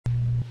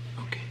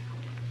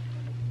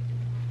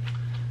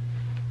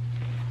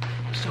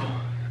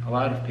A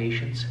lot of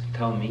patients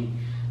tell me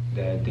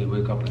that they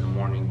wake up in the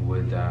morning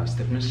with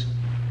stiffness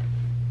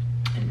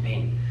and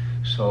pain.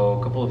 So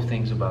a couple of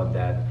things about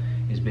that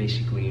is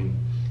basically,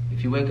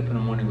 if you wake up in the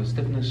morning with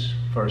stiffness,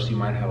 first you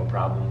might have a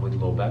problem with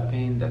low back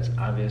pain, that's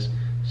obvious.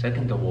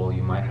 Second of all,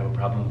 you might have a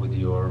problem with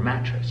your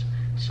mattress.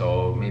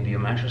 So maybe your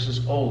mattress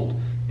is old,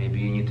 maybe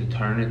you need to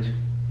turn it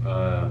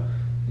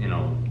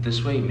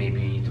this way,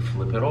 maybe you need to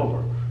flip it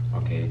over,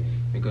 okay?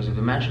 Because if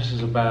the mattress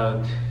is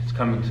it's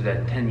coming to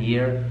that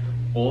 10-year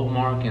old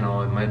mark, it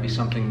might be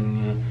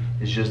something,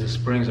 it's just the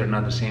springs are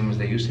not the same as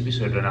they used to be,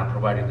 so they're not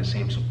providing the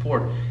same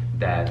support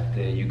that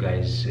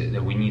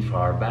that we need for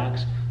our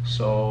backs.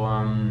 So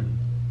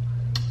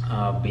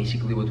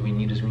basically what we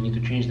need is we need to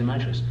change the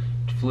mattress,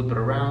 flip it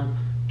around,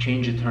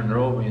 change it, turn it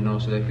over,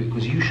 so that,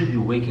 because you should be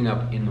waking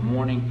up in the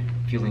morning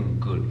feeling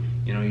good.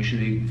 You should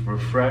be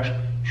refreshed,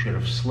 you should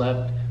have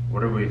slept,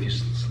 whatever, if you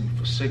sleep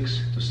for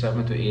 6 to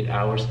 7 to 8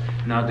 hours.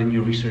 Now the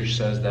new research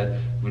says that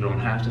we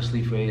don't have to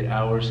sleep for 8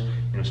 hours.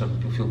 Some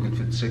people feel good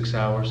for 6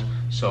 hours.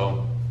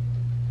 So,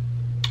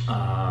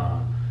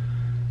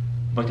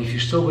 but if you're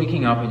still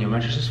waking up and your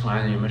mattress is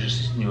fine and your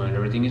mattress is new and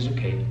everything is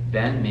okay,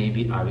 then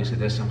maybe obviously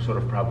there's some sort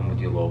of problem with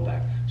your low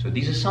back. So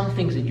these are some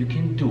things that you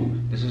can do.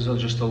 This is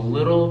just a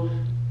little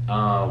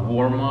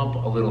warm up,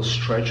 a little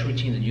stretch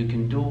routine that you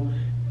can do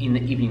in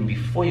the evening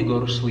before you go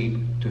to sleep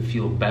to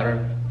feel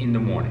better in the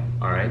morning.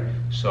 All right,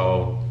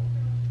 so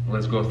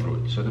let's go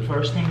through it. So the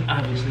first thing,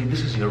 obviously,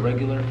 this is your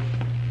regular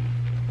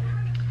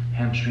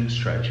hamstring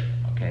stretch.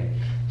 Okay,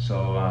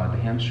 so the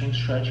hamstring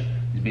stretch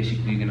is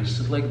basically you're gonna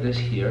sit like this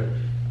here,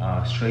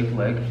 straight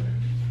leg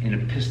in a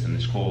piston.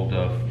 It's called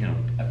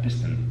a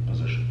piston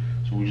position.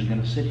 So we're just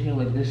gonna sit here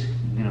like this.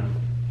 We're gonna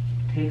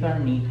take our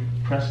knee,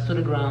 press it to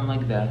the ground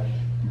like that,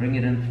 bring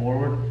it in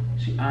forward.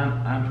 See,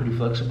 I'm pretty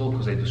flexible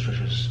because I do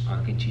stretches on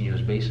a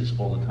continuous basis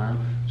all the time,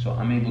 so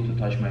I'm able to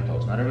touch my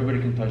toes. Not everybody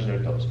can touch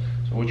their toes.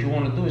 So what you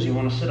want to do is you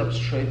want to sit up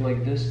straight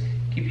like this,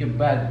 keep your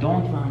back,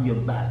 don't round your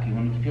back. You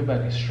want to keep your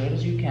back as straight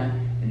as you can,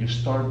 and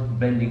just start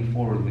bending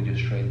forward with your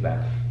straight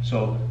back.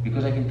 So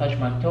because I can touch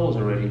my toes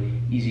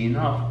already easy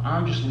enough,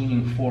 I'm just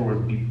leaning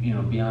forward,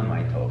 beyond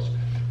my toes.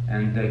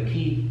 And the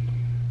key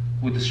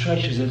with the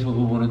stretches is what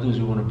we want to do is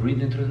we want to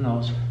breathe in through the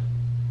nose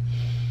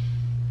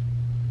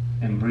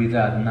and breathe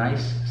out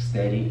nice,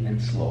 steady,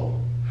 and slow.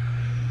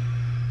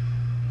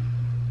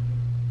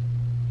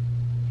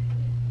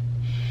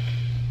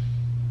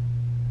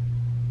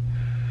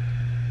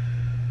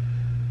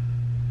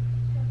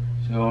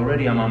 So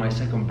already I'm on my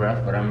second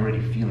breath, but I'm already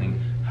feeling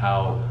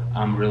how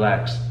I'm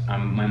relaxed.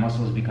 My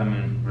muscles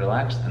becoming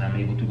relaxed, and I'm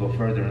able to go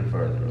further and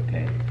further,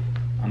 okay?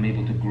 I'm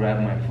able to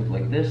grab my foot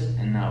like this,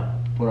 and now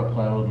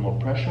apply a little more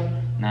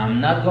pressure. Now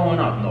I'm not going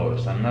up,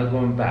 notice, I'm not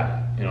going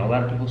back. A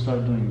lot of people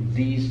start doing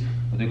these,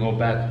 but they go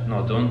back.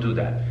 No, don't do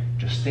that.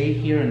 Just stay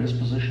here in this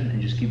position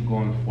and just keep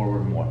going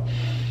forward more.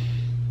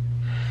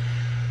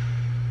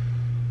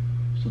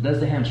 So that's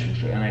the hamstring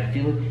stretch, and I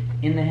feel it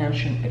in the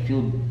hamstring, I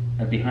feel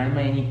it behind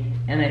my knee,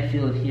 and I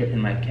feel it here in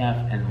my calf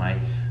and my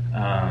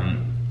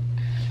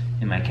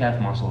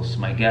calf muscles,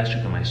 my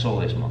gastric and my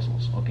soleus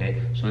muscles,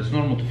 okay? So it's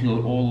normal to feel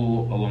it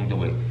all along the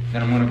way.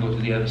 Then I'm gonna go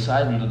to the other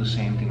side and do the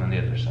same thing on the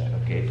other side,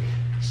 okay?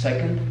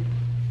 Second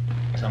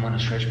is I'm gonna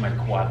stretch my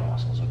quad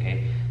muscles,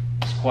 okay?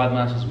 These quad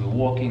muscles, we're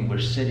walking, we're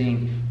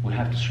sitting, we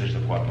have to stretch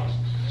the quad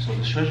muscles. So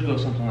the stretch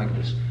goes something like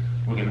this.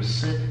 We're gonna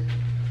sit,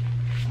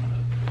 I'm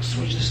gonna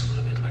switch this a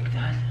little bit like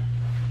that,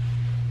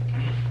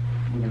 okay?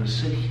 We're gonna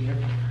sit here,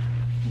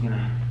 we're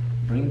gonna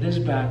bring this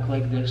back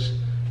like this,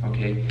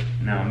 okay?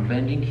 Now I'm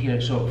bending here.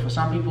 So for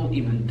some people,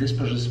 even this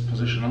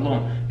position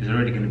alone is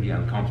already gonna be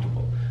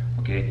uncomfortable,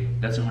 okay?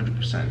 That's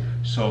 100%.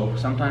 So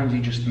sometimes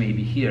you just may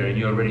be here and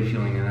you're already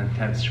feeling an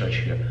intense stretch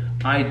here.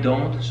 I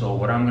don't, so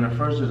what I'm gonna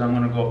first do is I'm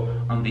gonna go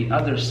on the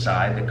other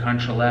side, the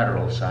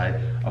contralateral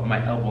side of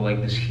my elbow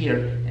like this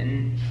here,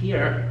 and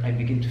here I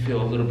begin to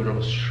feel a little bit of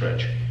a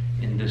stretch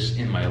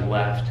in my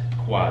left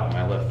quad,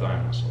 my left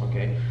thigh muscle,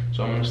 okay?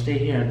 So I'm gonna stay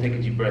here and take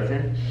a deep breath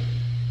in.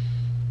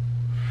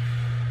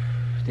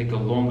 Take a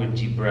longer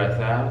deep breath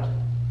out,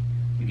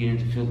 beginning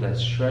to feel that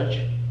stretch,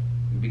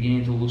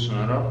 beginning to loosen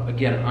it up.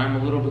 Again, I'm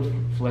a little bit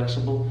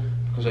flexible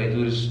because I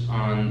do this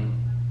on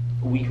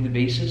a weekly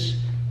basis.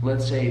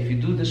 Let's say if you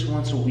do this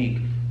once a week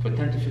for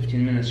 10 to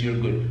 15 minutes, you're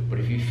good. But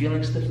if you're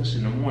feeling stiffness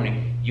in the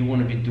morning, you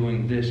want to be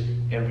doing this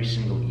every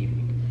single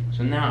evening.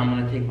 So now I'm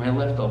going to take my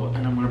left elbow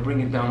and I'm going to bring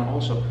it down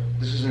also.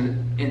 This is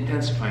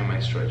intensifying my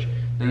stretch.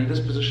 Then in this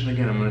position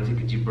again, I'm going to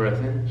take a deep breath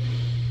in.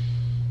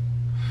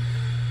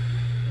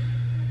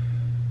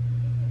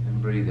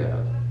 And breathe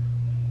out.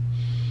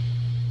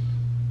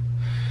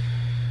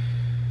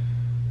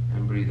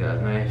 And breathe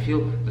out. Now I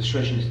feel the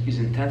stretch is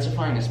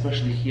intensifying,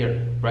 especially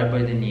here, right by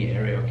the knee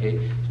area,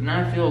 okay? So now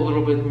I feel a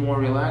little bit more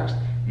relaxed.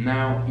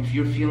 Now, if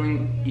you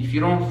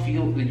don't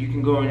feel that you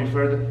can go any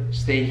further,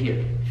 stay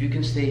here. If you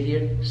can stay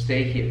here,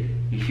 stay here.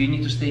 If you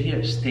need to stay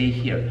here, stay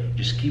here.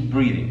 Just keep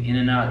breathing, in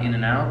and out, in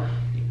and out.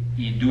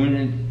 You're doing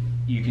it,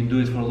 you can do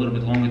it for a little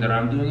bit longer than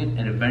I'm doing it,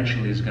 and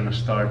eventually it's gonna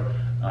start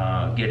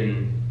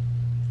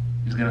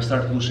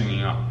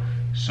loosening up.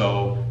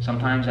 So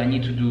sometimes I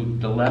need to do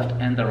the left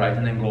and the right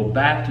and then go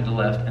back to the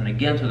left and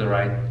again to the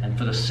right, and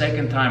for the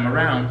second time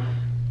around,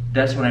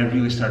 that's when I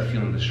really start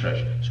feeling the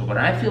stretch. So when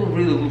I feel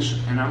really loose,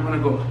 and I'm gonna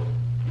go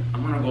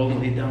all the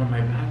way down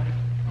my back,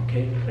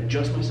 okay?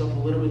 Adjust myself a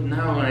little bit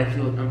now, and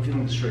I'm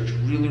feeling the stretch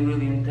really,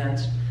 really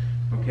intense,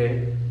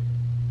 okay?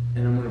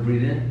 And I'm gonna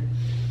breathe in,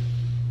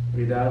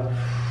 breathe out,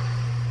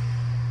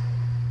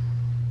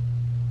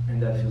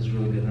 and that feels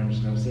really good. And I'm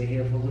just gonna stay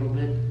here for a little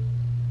bit,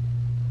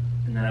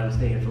 and then I will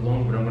stay here for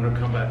longer, but I'm gonna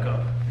come back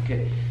up,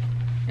 okay?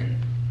 And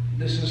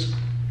this is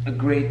a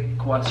great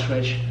quad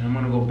stretch, and I'm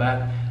gonna go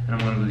back, and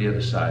I'm gonna do the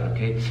other side,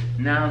 okay?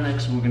 Now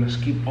next we're gonna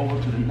skip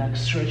over to the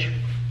next stretch.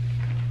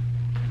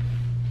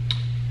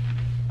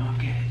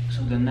 Okay,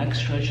 so the next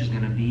stretch is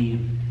gonna be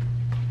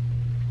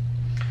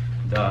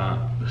the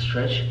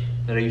stretch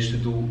that I used to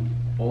do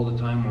all the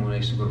time when I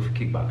used to go for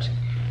kickboxing.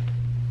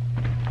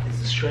 It's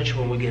the stretch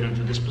when we get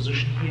into this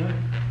position here,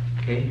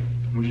 okay?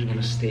 We're just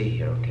gonna stay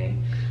here, okay?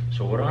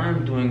 So what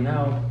I'm doing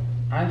now,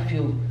 I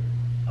feel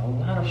a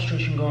lot of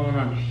stretching going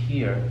on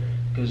here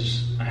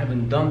because I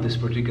haven't done this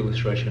particular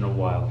stretch in a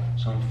while.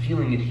 So I'm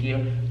feeling it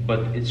here, but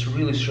it's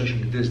really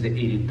stretching the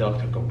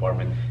adductor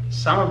compartment.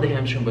 Some of the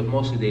hamstring, but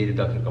mostly the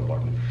adductor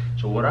compartment.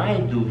 So what I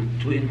do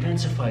to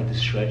intensify the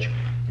stretch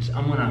is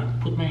I'm gonna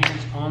put my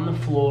hands on the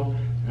floor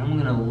and I'm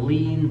gonna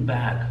lean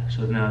back.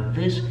 So now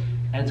this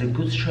adds a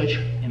good stretch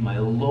in my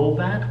low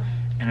back,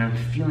 and I'm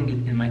feeling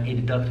it in my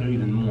adductor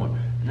even more.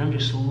 And I'm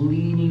just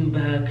leaning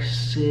back,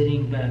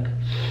 sitting back,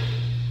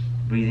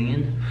 breathing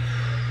in.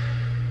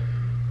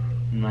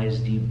 Nice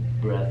deep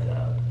breath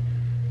out.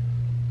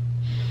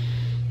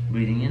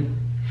 Breathing in.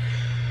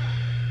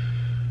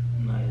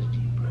 Nice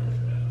deep breath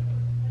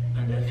out.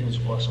 And that feels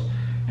awesome.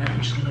 And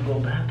I'm just gonna go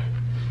back.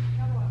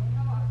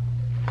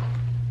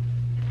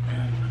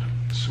 And I'm gonna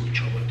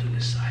switch over to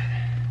this side.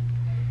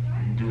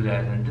 And do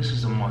that. And this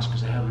is a must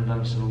because I haven't done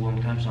this in a long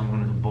time, so I'm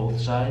gonna do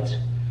both sides.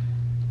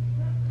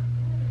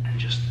 And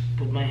just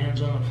put my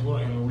hands on the floor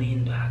and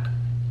lean back.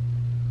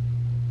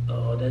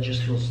 Oh, that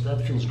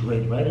feels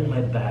great. Right in my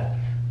back.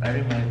 Right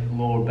in my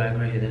lower back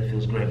right here, that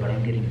feels great, but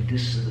I'm getting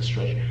this is the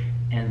stretch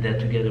and that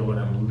together when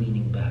I'm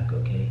leaning back,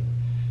 okay?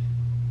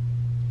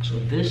 So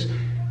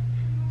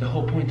the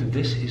whole point of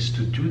this is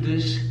to do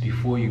this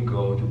before you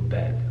go to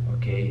bed,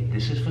 okay?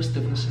 This is for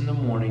stiffness in the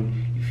morning.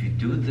 If you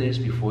do this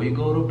before you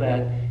go to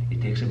bed,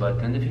 it takes about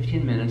 10 to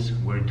 15 minutes.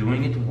 We're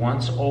doing it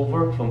once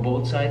over from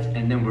both sides,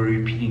 and then we're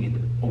repeating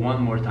it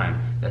one more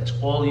time. That's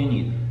all you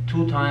need.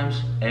 2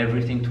 times,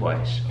 everything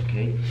twice,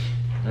 okay?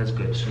 That's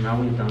good. So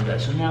now we've done that.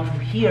 So now from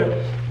here,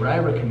 what I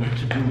recommend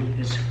to do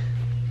is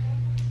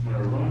I'm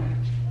gonna run.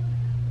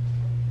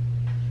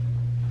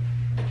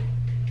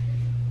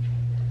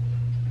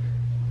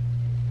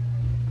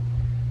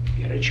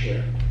 Get a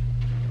chair.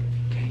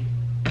 Okay.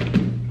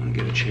 I'm gonna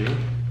get a chair.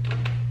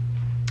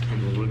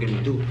 And what we're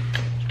gonna do,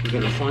 we're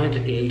gonna find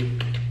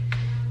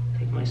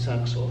take my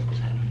socks off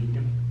because I don't need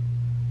them.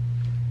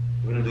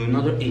 We're gonna do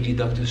another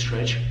adductor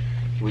stretch.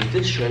 With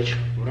this stretch,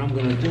 what I'm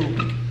gonna do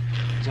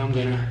is I'm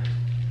gonna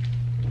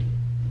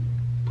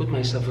put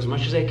myself as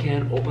much as I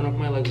can, open up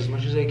my legs as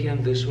much as I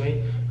can this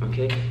way,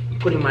 okay? I'm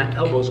putting my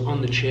elbows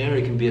on the chair.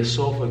 It can be a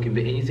sofa, it can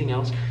be anything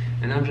else,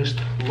 and I'm just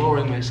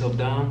lowering myself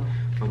down,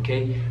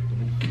 okay?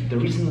 The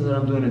reason that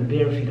I'm doing it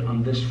bare feet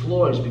on this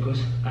floor is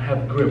because I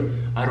have grip.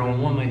 I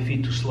don't want my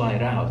feet to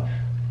slide out,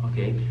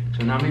 okay?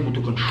 So now I'm able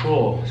to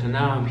control. So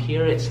now I'm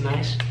here, it's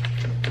nice,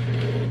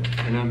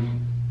 and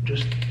I'm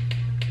just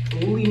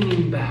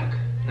leaning back.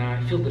 Now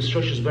I feel the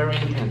stretch is very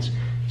intense.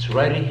 It's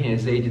right in here,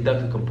 it's the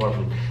adductor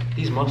compartment.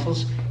 These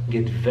muscles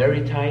get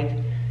very tight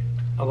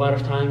a lot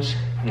of times,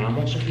 and I'm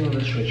also feeling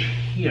the stretch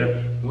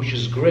here, which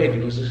is great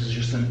because this is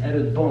just an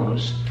added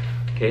bonus,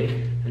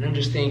 okay? And I'm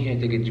just staying here,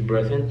 take a deep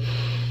breath in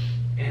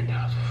and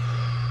out.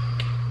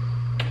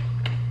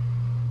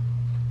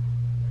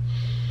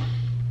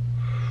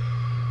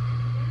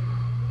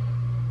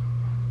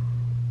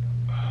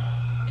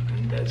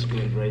 And that's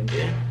good right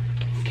there,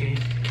 okay?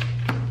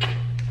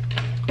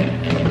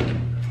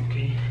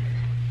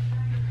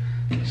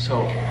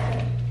 So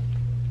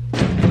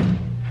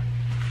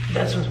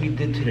that's what we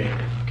did today,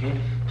 okay?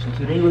 So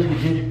today what we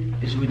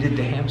did is we did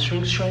the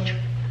hamstring stretch,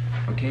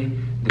 okay?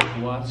 The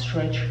quad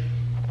stretch.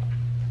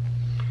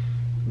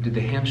 We did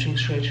the hamstring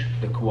stretch,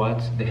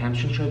 the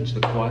hamstring stretch,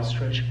 the quad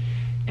stretch,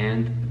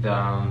 and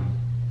the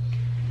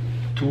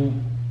 2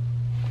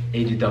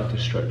 adductor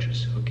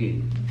stretches,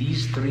 okay?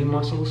 These 3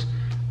 muscles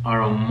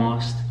are a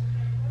must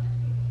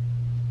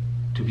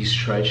to be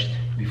stretched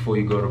before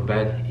you go to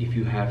bed if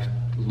you have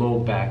low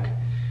back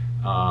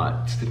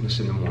stiffness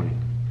in the morning.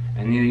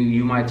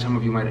 And some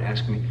of you might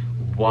ask me,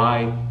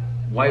 why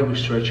we're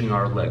stretching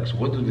our legs?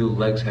 What do the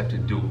legs have to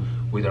do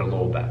with our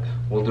low back?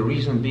 Well, the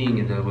reason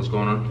being that what's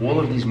going on, all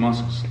of these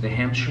muscles, the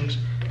hamstrings,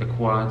 the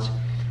quads,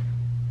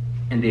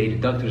 and the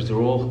adductors, they're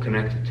all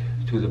connected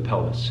to the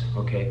pelvis,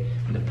 okay?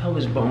 And the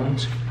pelvis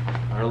bones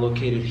are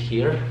located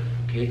here,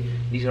 okay?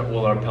 These are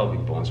all our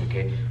pelvic bones,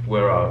 okay?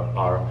 Where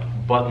our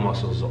butt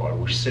muscles are,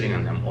 we're sitting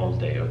on them all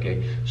day,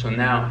 okay? So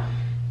now,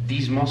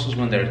 these muscles,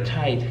 when they're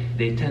tight,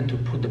 they tend to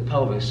put the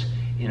pelvis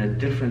in a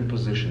different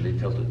position. They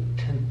tend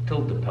to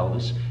tilt the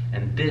pelvis,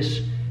 and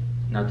this,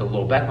 now the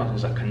low back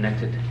muscles are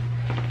connected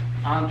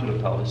onto the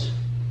pelvis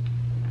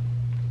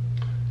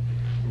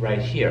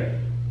right here,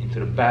 into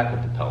the back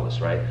of the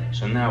pelvis, right?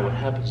 So now what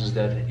happens is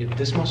that if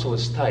this muscle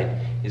is tight,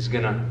 it's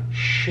gonna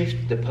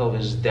shift the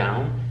pelvis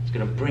down. It's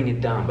gonna bring it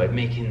down by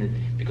making it,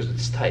 because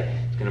it's tight,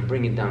 it's gonna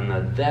bring it down.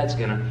 Now that's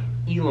gonna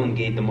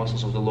elongate the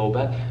muscles of the low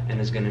back,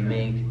 and it's gonna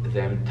make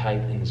them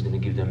tight, and it's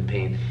gonna give them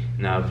pain.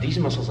 Now if these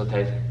muscles are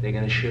tight, they're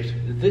gonna shift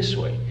this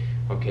way,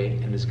 okay?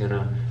 And it's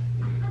gonna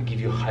give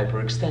you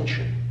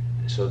hyperextension.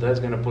 So that's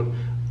gonna put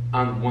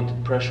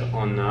unwanted pressure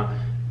on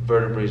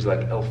vertebrae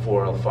like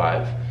L4,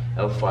 L5,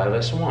 L5,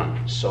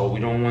 S1. So we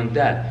don't want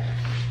that.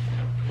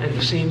 And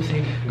the same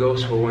thing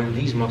goes for when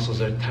these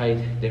muscles are tight.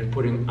 They're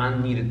putting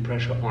unneeded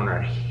pressure on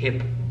our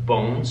hip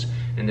bones,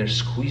 and they're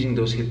squeezing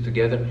those hips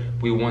together.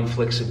 We want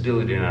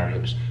flexibility in our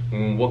hips.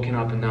 When we're walking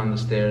up and down the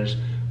stairs,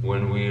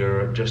 when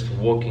we're just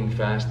walking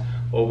fast,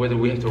 or whether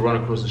we have to run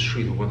across the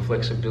street, we want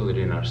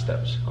flexibility in our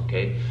steps,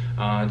 okay?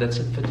 That's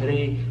it for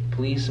today.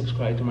 Please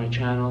subscribe to my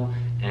channel,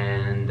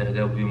 and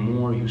there'll be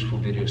more useful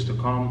videos to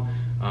come.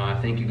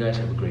 Thank you guys,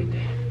 have a great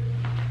day.